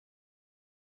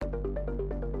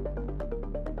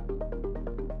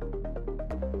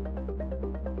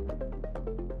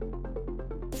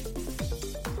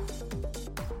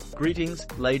Greetings,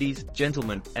 ladies,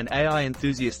 gentlemen, and AI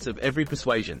enthusiasts of every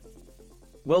persuasion.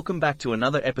 Welcome back to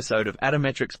another episode of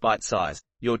Atometric's ByteSize,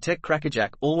 your tech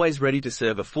crackerjack always ready to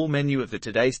serve a full menu of the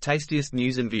today's tastiest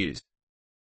news and views.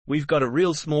 We've got a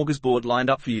real smorgasbord lined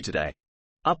up for you today.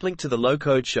 Uplink to the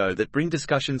low-code show that bring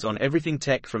discussions on everything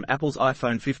tech from Apple's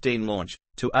iPhone 15 launch,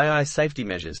 to AI safety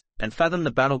measures, and fathom the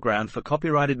battleground for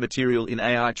copyrighted material in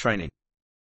AI training.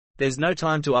 There's no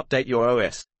time to update your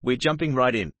OS, we're jumping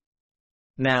right in.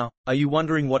 Now, are you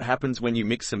wondering what happens when you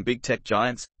mix some big tech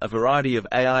giants, a variety of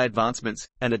AI advancements,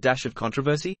 and a dash of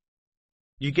controversy?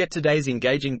 You get today's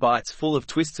engaging bites full of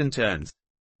twists and turns.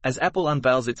 As Apple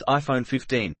unveils its iPhone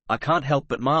 15, I can't help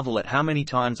but marvel at how many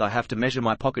times I have to measure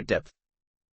my pocket depth.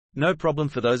 No problem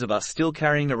for those of us still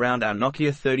carrying around our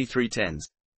Nokia 3310s.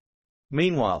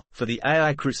 Meanwhile, for the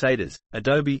AI crusaders,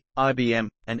 Adobe, IBM,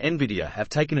 and Nvidia have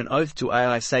taken an oath to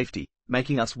AI safety,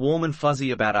 making us warm and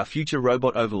fuzzy about our future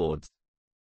robot overlords.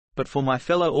 But for my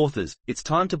fellow authors, it's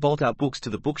time to bolt our books to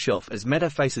the bookshelf as Meta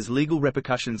faces legal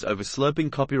repercussions over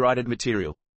slurping copyrighted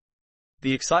material.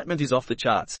 The excitement is off the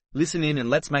charts. Listen in and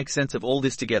let's make sense of all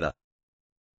this together.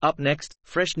 Up next,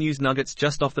 fresh news nuggets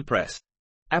just off the press.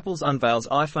 Apple's unveils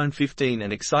iPhone 15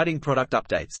 and exciting product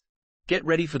updates. Get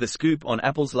ready for the scoop on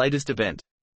Apple's latest event.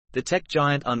 The tech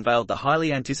giant unveiled the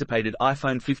highly anticipated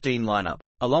iPhone 15 lineup,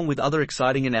 along with other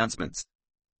exciting announcements.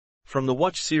 From the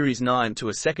Watch Series 9 to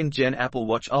a second-gen Apple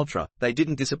Watch Ultra, they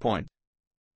didn't disappoint.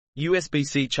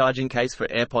 USB-C charging case for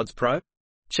AirPods Pro?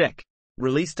 Check.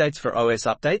 Release dates for OS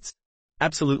updates?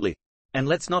 Absolutely. And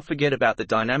let's not forget about the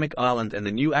dynamic island and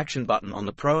the new action button on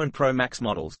the Pro and Pro Max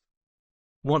models.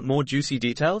 Want more juicy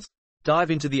details?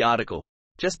 Dive into the article.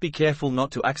 Just be careful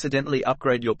not to accidentally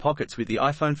upgrade your pockets with the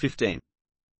iPhone 15.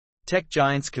 Tech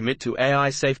giants commit to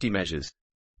AI safety measures.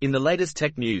 In the latest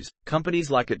tech news, companies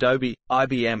like Adobe,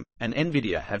 IBM, and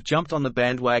Nvidia have jumped on the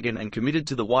bandwagon and committed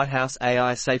to the White House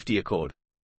AI Safety Accord.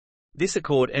 This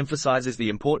accord emphasizes the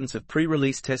importance of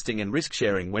pre-release testing and risk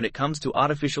sharing when it comes to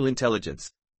artificial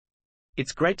intelligence.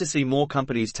 It's great to see more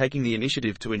companies taking the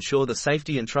initiative to ensure the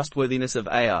safety and trustworthiness of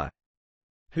AI.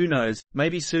 Who knows,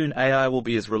 maybe soon AI will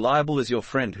be as reliable as your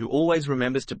friend who always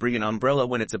remembers to bring an umbrella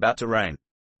when it's about to rain.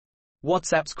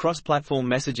 WhatsApp's cross-platform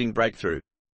messaging breakthrough.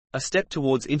 A step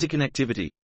towards interconnectivity.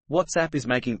 WhatsApp is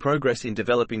making progress in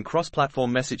developing cross-platform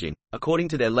messaging, according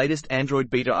to their latest Android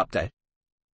beta update.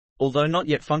 Although not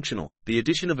yet functional, the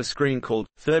addition of a screen called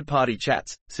third-party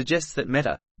chats suggests that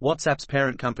Meta, WhatsApp's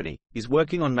parent company, is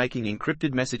working on making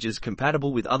encrypted messages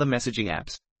compatible with other messaging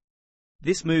apps.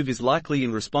 This move is likely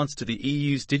in response to the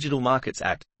EU's Digital Markets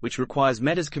Act, which requires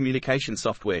Meta's communication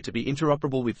software to be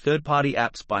interoperable with third-party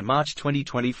apps by March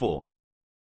 2024.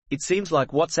 It seems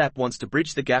like WhatsApp wants to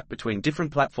bridge the gap between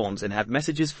different platforms and have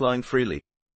messages flowing freely.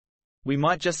 We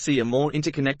might just see a more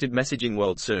interconnected messaging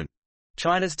world soon.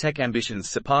 China's tech ambitions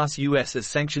surpass US as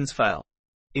sanctions fail.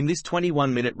 In this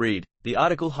 21-minute read, the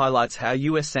article highlights how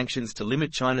US sanctions to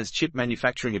limit China's chip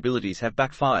manufacturing abilities have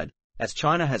backfired, as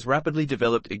China has rapidly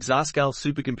developed exascale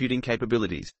supercomputing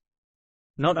capabilities.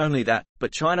 Not only that,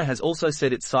 but China has also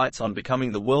set its sights on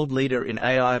becoming the world leader in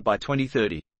AI by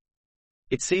 2030.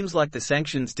 It seems like the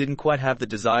sanctions didn't quite have the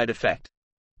desired effect.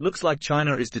 Looks like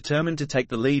China is determined to take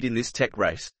the lead in this tech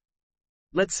race.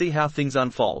 Let's see how things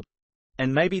unfold.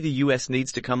 And maybe the US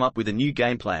needs to come up with a new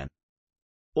game plan.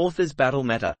 Authors battle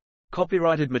Meta.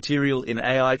 Copyrighted material in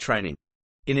AI training.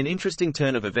 In an interesting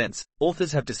turn of events,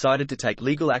 authors have decided to take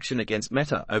legal action against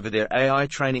Meta over their AI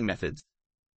training methods.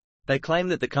 They claim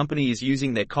that the company is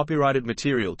using their copyrighted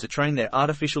material to train their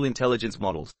artificial intelligence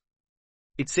models.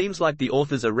 It seems like the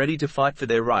authors are ready to fight for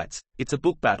their rights. It's a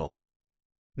book battle.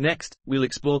 Next, we'll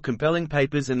explore compelling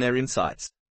papers and their insights.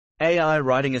 AI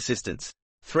writing assistants.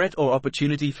 Threat or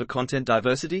opportunity for content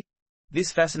diversity?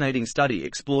 This fascinating study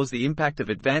explores the impact of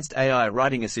advanced AI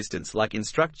writing assistants like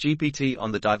InstructGPT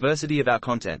on the diversity of our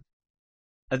content.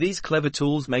 Are these clever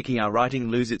tools making our writing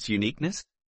lose its uniqueness?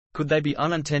 Could they be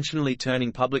unintentionally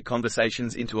turning public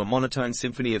conversations into a monotone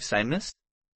symphony of sameness?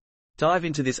 Dive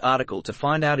into this article to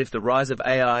find out if the rise of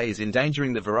AI is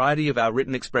endangering the variety of our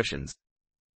written expressions.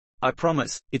 I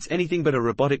promise, it's anything but a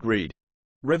robotic read.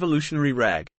 Revolutionary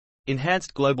RAG.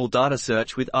 Enhanced Global Data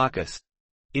Search with Arcus.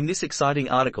 In this exciting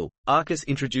article, Arcus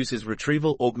introduces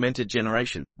Retrieval Augmented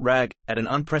Generation, RAG, at an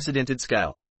unprecedented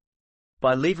scale.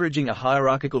 By leveraging a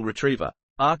hierarchical retriever,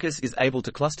 Arcus is able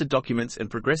to cluster documents and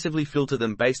progressively filter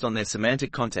them based on their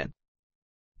semantic content.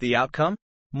 The outcome?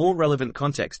 More relevant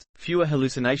context, fewer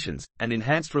hallucinations, and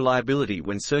enhanced reliability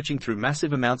when searching through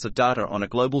massive amounts of data on a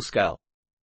global scale.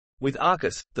 With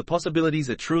Arcus, the possibilities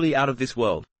are truly out of this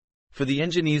world. For the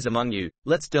engineers among you,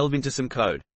 let's delve into some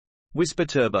code. Whisper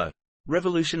Turbo.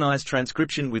 Revolutionize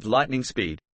transcription with lightning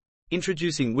speed.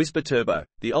 Introducing Whisper Turbo,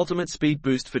 the ultimate speed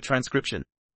boost for transcription.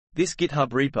 This GitHub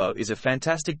repo is a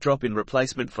fantastic drop-in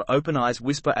replacement for OpenAI's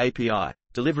Whisper API,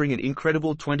 delivering an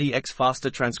incredible 20x faster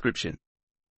transcription.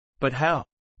 But how?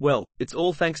 Well, it's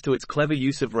all thanks to its clever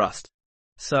use of Rust.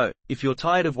 So, if you're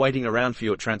tired of waiting around for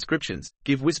your transcriptions,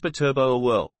 give Whisper Turbo a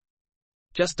whirl.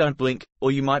 Just don't blink,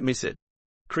 or you might miss it.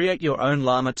 Create your own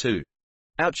Llama 2.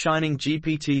 Outshining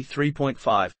GPT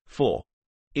 3.5.4.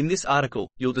 In this article,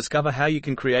 you'll discover how you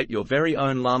can create your very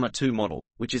own Llama 2 model,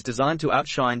 which is designed to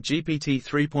outshine GPT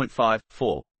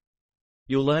 3.5.4.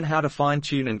 You'll learn how to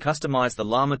fine-tune and customize the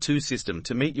Llama 2 system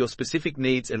to meet your specific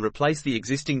needs and replace the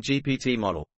existing GPT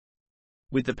model.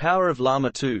 With the power of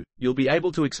Llama 2, you'll be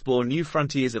able to explore new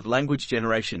frontiers of language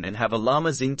generation and have a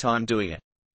Llama zing time doing it.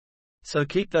 So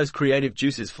keep those creative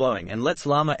juices flowing and let's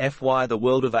Llama FY the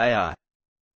world of AI.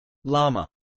 Llama.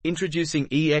 Introducing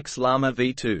EX Llama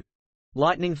v2.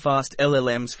 Lightning-fast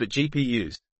LLMs for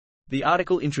GPUs. The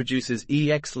article introduces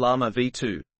EX Llama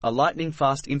v2, a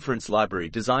lightning-fast inference library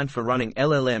designed for running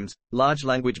LLMs, large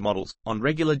language models, on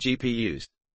regular GPUs.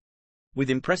 With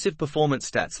impressive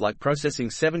performance stats like processing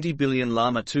 70 billion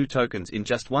Llama 2 tokens in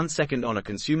just 1 second on a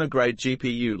consumer-grade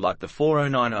GPU like the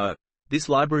 4090, this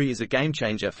library is a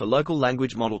game-changer for local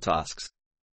language model tasks.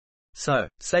 So,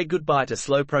 say goodbye to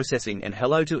slow processing and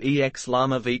hello to EX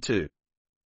Llama v2.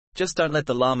 Just don't let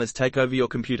the llamas take over your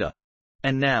computer.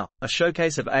 And now, a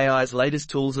showcase of AI's latest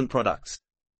tools and products.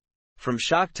 From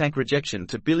Shark Tank rejection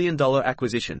to billion-dollar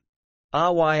acquisition.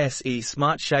 RYSE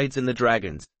Smart Shades and the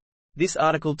Dragons. This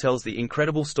article tells the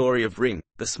incredible story of Ring,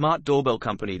 the smart doorbell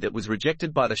company that was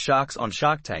rejected by the sharks on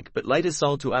Shark Tank but later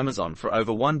sold to Amazon for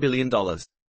over $1 billion.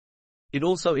 It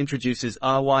also introduces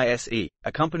RYSE,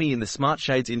 a company in the smart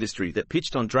shades industry that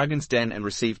pitched on Dragon's Den and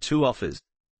received 2 offers.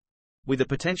 With a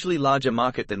potentially larger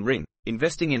market than Ring,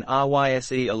 investing in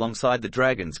RYSE alongside the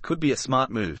Dragons could be a smart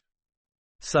move.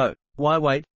 So, why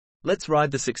wait? Let's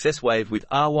ride the success wave with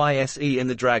RYSE and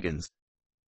the Dragons.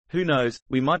 Who knows,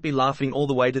 we might be laughing all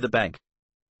the way to the bank.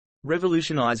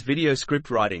 Revolutionize video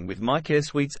script writing with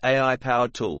MyCareSuite's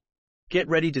AI-powered tool. Get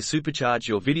ready to supercharge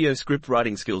your video script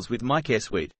writing skills with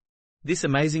MyCareSuite. This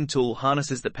amazing tool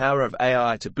harnesses the power of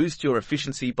AI to boost your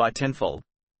efficiency by tenfold.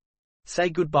 Say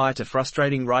goodbye to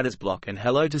frustrating writer's block and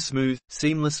hello to smooth,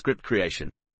 seamless script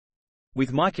creation.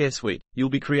 With MyCareSuite, you'll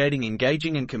be creating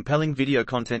engaging and compelling video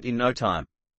content in no time.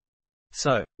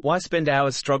 So, why spend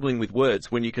hours struggling with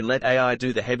words when you can let AI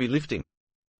do the heavy lifting?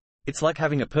 It's like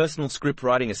having a personal script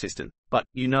writing assistant, but,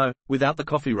 without the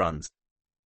coffee runs.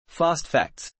 Fast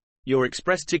Facts. Your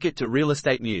express ticket to real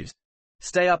estate news.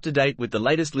 Stay up to date with the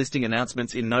latest listing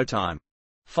announcements in no time.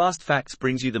 Fast Facts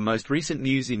brings you the most recent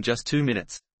news in just 2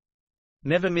 minutes.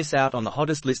 Never miss out on the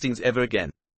hottest listings ever again.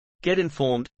 Get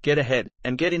informed, get ahead,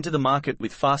 and get into the market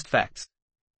with Fast Facts.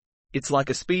 It's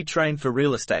like a speed train for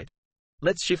real estate.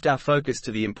 Let's shift our focus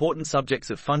to the important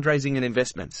subjects of fundraising and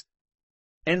investments.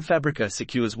 Fabrica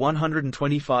secures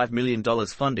 $125 million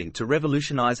funding to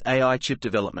revolutionize AI chip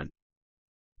development.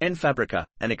 Fabrica,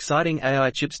 an exciting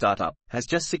AI chip startup, has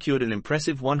just secured an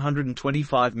impressive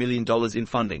 $125 million in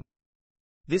funding.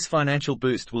 This financial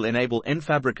boost will enable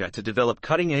Fabrica to develop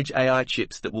cutting-edge AI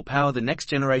chips that will power the next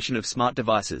generation of smart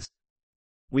devices.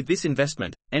 With this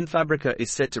investment, Fabrica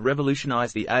is set to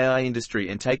revolutionize the AI industry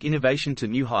and take innovation to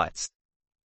new heights.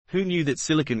 Who knew that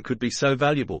silicon could be so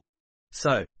valuable?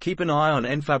 So, keep an eye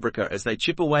on Fabrica as they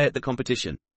chip away at the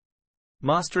competition.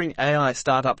 Mastering AI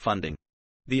Startup Funding.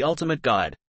 The ultimate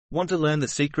guide. Want to learn the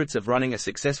secrets of running a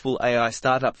successful AI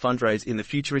startup fundraise in the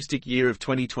futuristic year of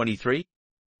 2023?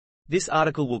 This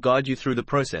article will guide you through the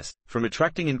process, from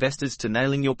attracting investors to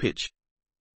nailing your pitch.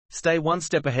 Stay one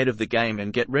step ahead of the game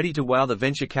and get ready to wow the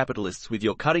venture capitalists with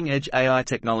your cutting-edge AI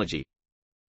technology.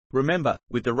 Remember,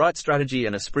 with the right strategy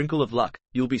and a sprinkle of luck,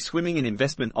 you'll be swimming in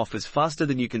investment offers faster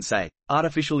than you can say.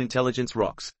 Artificial intelligence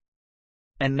rocks.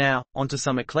 And now, onto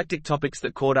some eclectic topics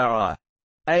that caught our eye.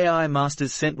 AI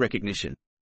masters scent recognition.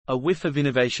 A whiff of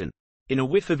innovation. In a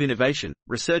whiff of innovation,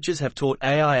 researchers have taught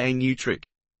AI a new trick.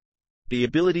 The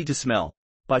ability to smell.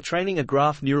 By training a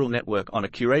graph neural network on a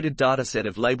curated dataset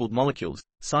of labeled molecules,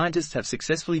 scientists have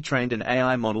successfully trained an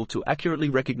AI model to accurately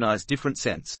recognize different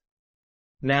scents.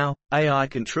 Now, AI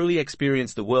can truly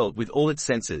experience the world with all its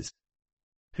senses.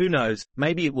 Who knows,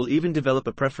 maybe it will even develop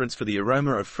a preference for the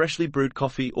aroma of freshly brewed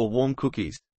coffee or warm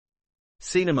cookies.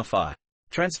 Cinemify.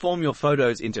 Transform your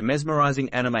photos into mesmerizing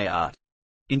anime art.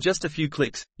 In just a few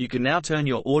clicks, you can now turn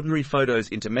your ordinary photos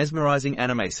into mesmerizing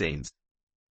anime scenes.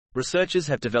 Researchers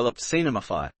have developed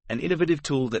Cinemify, an innovative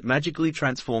tool that magically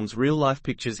transforms real-life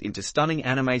pictures into stunning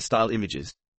anime-style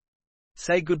images.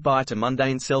 Say goodbye to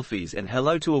mundane selfies and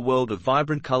hello to a world of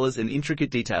vibrant colors and intricate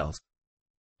details.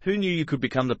 Who knew you could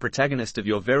become the protagonist of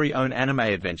your very own anime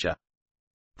adventure?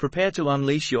 Prepare to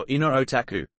unleash your inner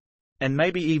otaku, and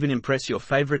maybe even impress your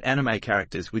favorite anime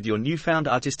characters with your newfound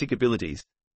artistic abilities.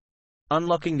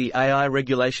 Unlocking the AI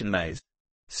regulation maze.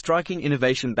 Striking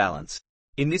innovation balance.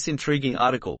 In this intriguing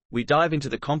article, we dive into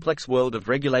the complex world of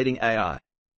regulating AI.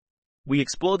 We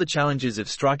explore the challenges of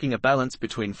striking a balance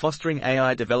between fostering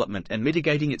AI development and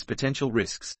mitigating its potential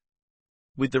risks.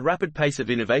 With the rapid pace of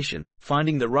innovation,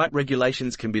 finding the right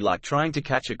regulations can be like trying to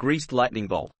catch a greased lightning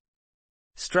bolt.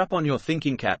 Strap on your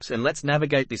thinking caps and let's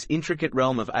navigate this intricate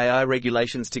realm of AI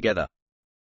regulations together.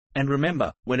 And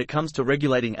remember, when it comes to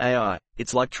regulating AI,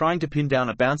 it's like trying to pin down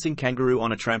a bouncing kangaroo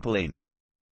on a trampoline.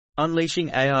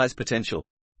 Unleashing AI's potential.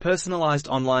 Personalized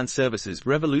online services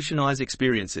revolutionize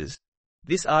experiences.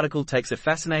 This article takes a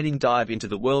fascinating dive into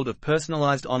the world of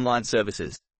personalized online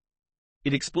services.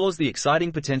 It explores the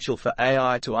exciting potential for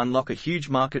AI to unlock a huge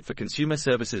market for consumer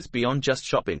services beyond just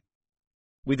shopping.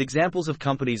 With examples of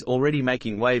companies already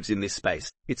making waves in this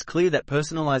space, it's clear that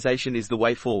personalization is the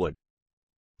way forward.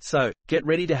 So, get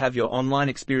ready to have your online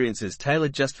experiences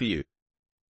tailored just for you.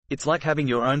 It's like having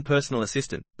your own personal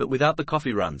assistant, but without the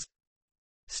coffee runs.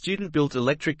 Student-built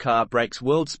electric car breaks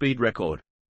world speed record.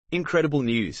 Incredible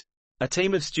news. A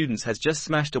team of students has just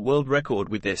smashed a world record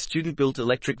with their student-built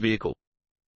electric vehicle.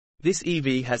 This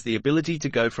EV has the ability to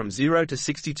go from 0 to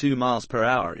 62 miles per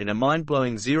hour in a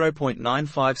mind-blowing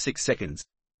 0.956 seconds.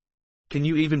 Can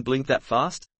you even blink that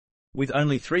fast? With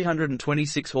only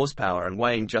 326 horsepower and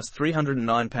weighing just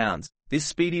 309 pounds, this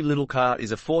speedy little car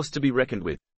is a force to be reckoned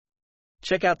with.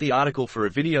 Check out the article for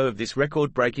a video of this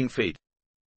record-breaking feat.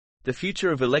 The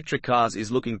future of electric cars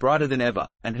is looking brighter than ever,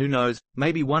 and who knows,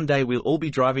 maybe one day we'll all be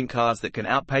driving cars that can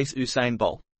outpace Usain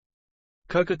Bolt.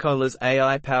 Coca-Cola's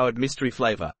AI-powered mystery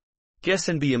flavor. Guess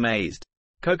and be amazed.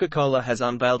 Coca-Cola has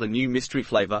unveiled a new mystery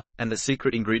flavor, and the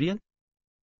secret ingredient?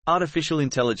 Artificial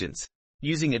intelligence.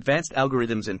 Using advanced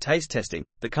algorithms and taste testing,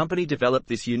 the company developed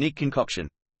this unique concoction.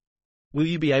 Will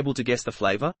you be able to guess the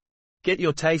flavor? Get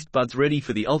your taste buds ready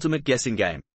for the ultimate guessing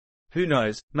game. Who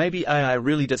knows, maybe AI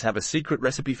really does have a secret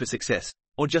recipe for success,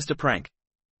 or just a prank.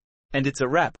 And it's a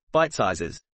wrap,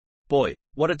 ByteSizes. Boy,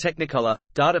 what a technicolor,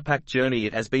 data-packed journey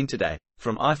it has been today,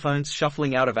 from iPhones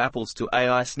shuffling out of apples to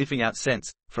AI sniffing out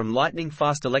scents, from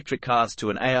lightning-fast electric cars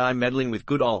to an AI meddling with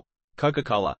good old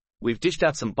Coca-Cola. We've dished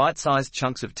out some bite-sized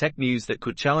chunks of tech news that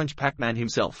could challenge Pac-Man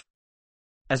himself.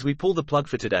 As we pull the plug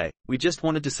for today, we just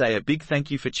wanted to say a big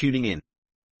thank you for tuning in.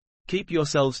 Keep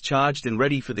yourselves charged and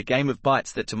ready for the game of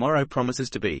bytes that tomorrow promises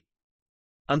to be.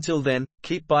 Until then,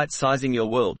 keep bite-sizing your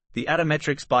world, the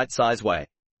Atometrics bite-size way.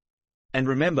 And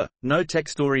remember, no tech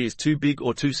story is too big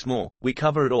or too small, we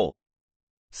cover it all.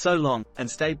 So long, and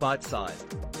stay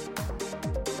bite-sized.